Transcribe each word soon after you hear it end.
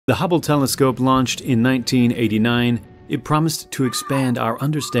The Hubble telescope launched in 1989. It promised to expand our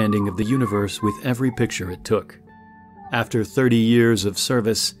understanding of the universe with every picture it took. After 30 years of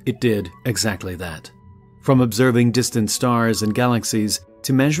service, it did exactly that. From observing distant stars and galaxies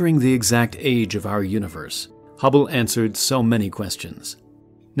to measuring the exact age of our universe, Hubble answered so many questions.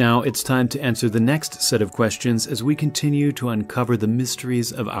 Now it's time to answer the next set of questions as we continue to uncover the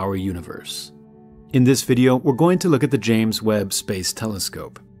mysteries of our universe. In this video, we're going to look at the James Webb Space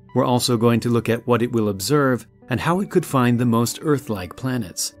Telescope. We're also going to look at what it will observe and how it could find the most Earth-like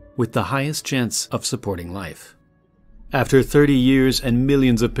planets with the highest chance of supporting life. After 30 years and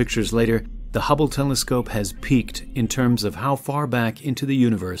millions of pictures later, the Hubble telescope has peaked in terms of how far back into the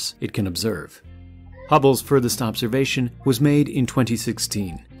universe it can observe. Hubble's furthest observation was made in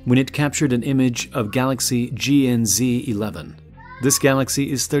 2016, when it captured an image of galaxy GNZ11. This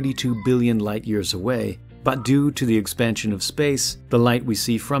galaxy is 32 billion light-years away, but due to the expansion of space, the light we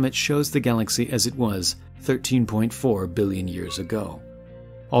see from it shows the galaxy as it was 13.4 billion years ago.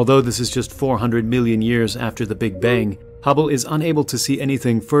 Although this is just 400 million years after the Big Bang, Hubble is unable to see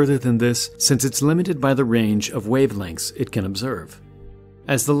anything further than this since it's limited by the range of wavelengths it can observe.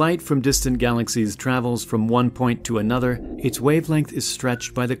 As the light from distant galaxies travels from one point to another, its wavelength is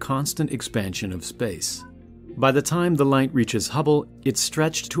stretched by the constant expansion of space. By the time the light reaches Hubble, it's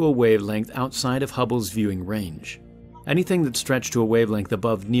stretched to a wavelength outside of Hubble's viewing range. Anything that's stretched to a wavelength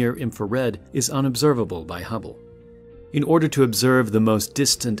above near-infrared is unobservable by Hubble. In order to observe the most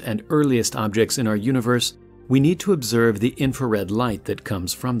distant and earliest objects in our universe, we need to observe the infrared light that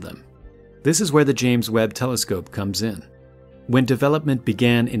comes from them. This is where the James Webb telescope comes in. When development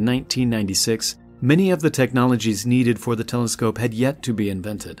began in 1996, many of the technologies needed for the telescope had yet to be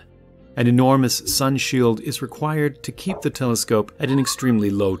invented. An enormous sun shield is required to keep the telescope at an extremely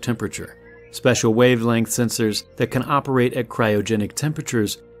low temperature. Special wavelength sensors that can operate at cryogenic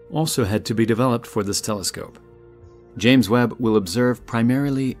temperatures also had to be developed for this telescope. James Webb will observe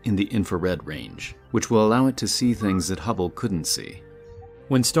primarily in the infrared range, which will allow it to see things that Hubble couldn't see.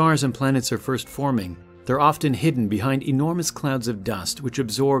 When stars and planets are first forming, they're often hidden behind enormous clouds of dust which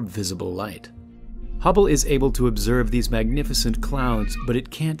absorb visible light. Hubble is able to observe these magnificent clouds, but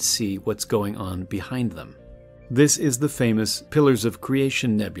it can't see what's going on behind them. This is the famous Pillars of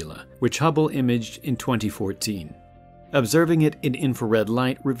Creation Nebula, which Hubble imaged in 2014. Observing it in infrared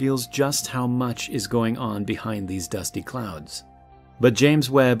light reveals just how much is going on behind these dusty clouds. But James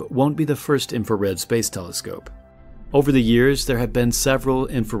Webb won't be the first infrared space telescope. Over the years, there have been several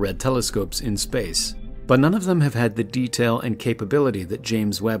infrared telescopes in space, but none of them have had the detail and capability that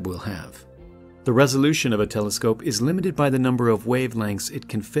James Webb will have. The resolution of a telescope is limited by the number of wavelengths it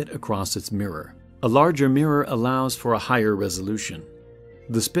can fit across its mirror. A larger mirror allows for a higher resolution.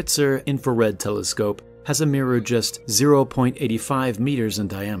 The Spitzer infrared telescope has a mirror just 0.85 meters in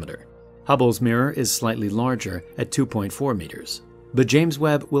diameter. Hubble's mirror is slightly larger at 2.4 meters. But James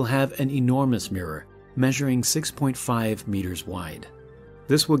Webb will have an enormous mirror, measuring 6.5 meters wide.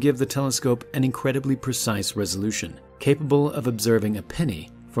 This will give the telescope an incredibly precise resolution, capable of observing a penny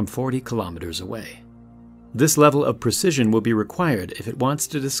from 40 kilometers away. This level of precision will be required if it wants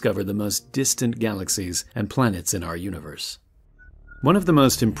to discover the most distant galaxies and planets in our universe. One of the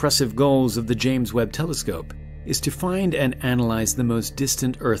most impressive goals of the James Webb telescope is to find and analyze the most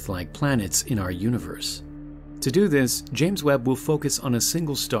distant Earth-like planets in our universe. To do this, James Webb will focus on a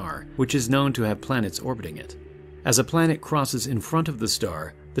single star, which is known to have planets orbiting it. As a planet crosses in front of the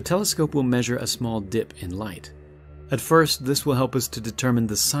star, the telescope will measure a small dip in light. At first, this will help us to determine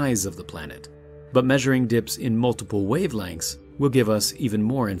the size of the planet, but measuring dips in multiple wavelengths will give us even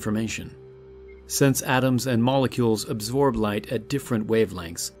more information. Since atoms and molecules absorb light at different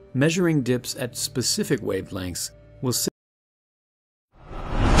wavelengths, measuring dips at specific wavelengths will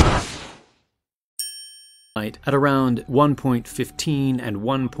light at around 1.15 and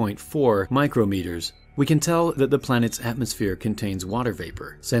 1.4 micrometers. We can tell that the planet's atmosphere contains water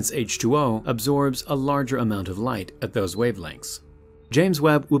vapor, since H2O absorbs a larger amount of light at those wavelengths. James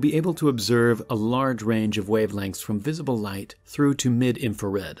Webb will be able to observe a large range of wavelengths from visible light through to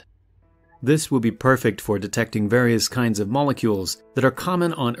mid-infrared. This will be perfect for detecting various kinds of molecules that are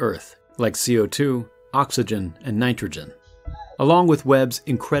common on Earth, like CO2, oxygen, and nitrogen. Along with Webb's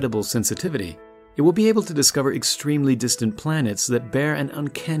incredible sensitivity, it will be able to discover extremely distant planets that bear an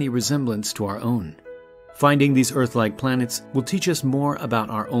uncanny resemblance to our own. Finding these Earth-like planets will teach us more about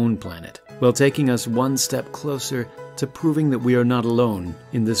our own planet, while taking us one step closer to proving that we are not alone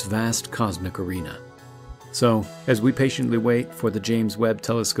in this vast cosmic arena. So, as we patiently wait for the James Webb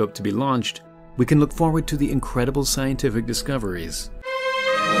telescope to be launched, we can look forward to the incredible scientific discoveries